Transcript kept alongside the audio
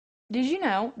Did you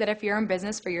know that if you're in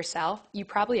business for yourself, you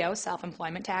probably owe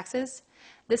self-employment taxes?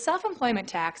 The self-employment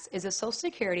tax is a Social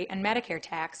Security and Medicare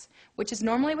tax, which is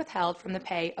normally withheld from the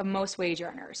pay of most wage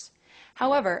earners.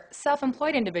 However,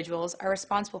 self-employed individuals are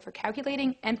responsible for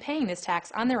calculating and paying this tax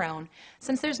on their own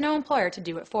since there's no employer to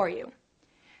do it for you.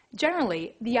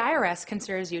 Generally, the IRS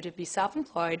considers you to be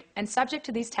self-employed and subject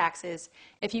to these taxes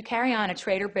if you carry on a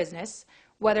trade or business,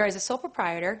 whether as a sole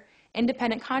proprietor,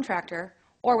 independent contractor,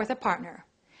 or with a partner.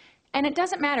 And it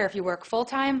doesn't matter if you work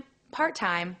full-time,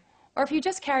 part-time, or if you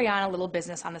just carry on a little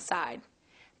business on the side.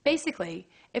 Basically,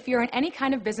 if you're in any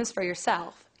kind of business for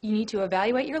yourself, you need to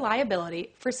evaluate your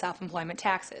liability for self-employment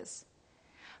taxes.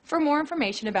 For more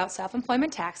information about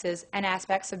self-employment taxes and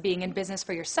aspects of being in business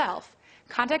for yourself,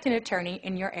 contact an attorney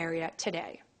in your area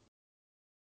today.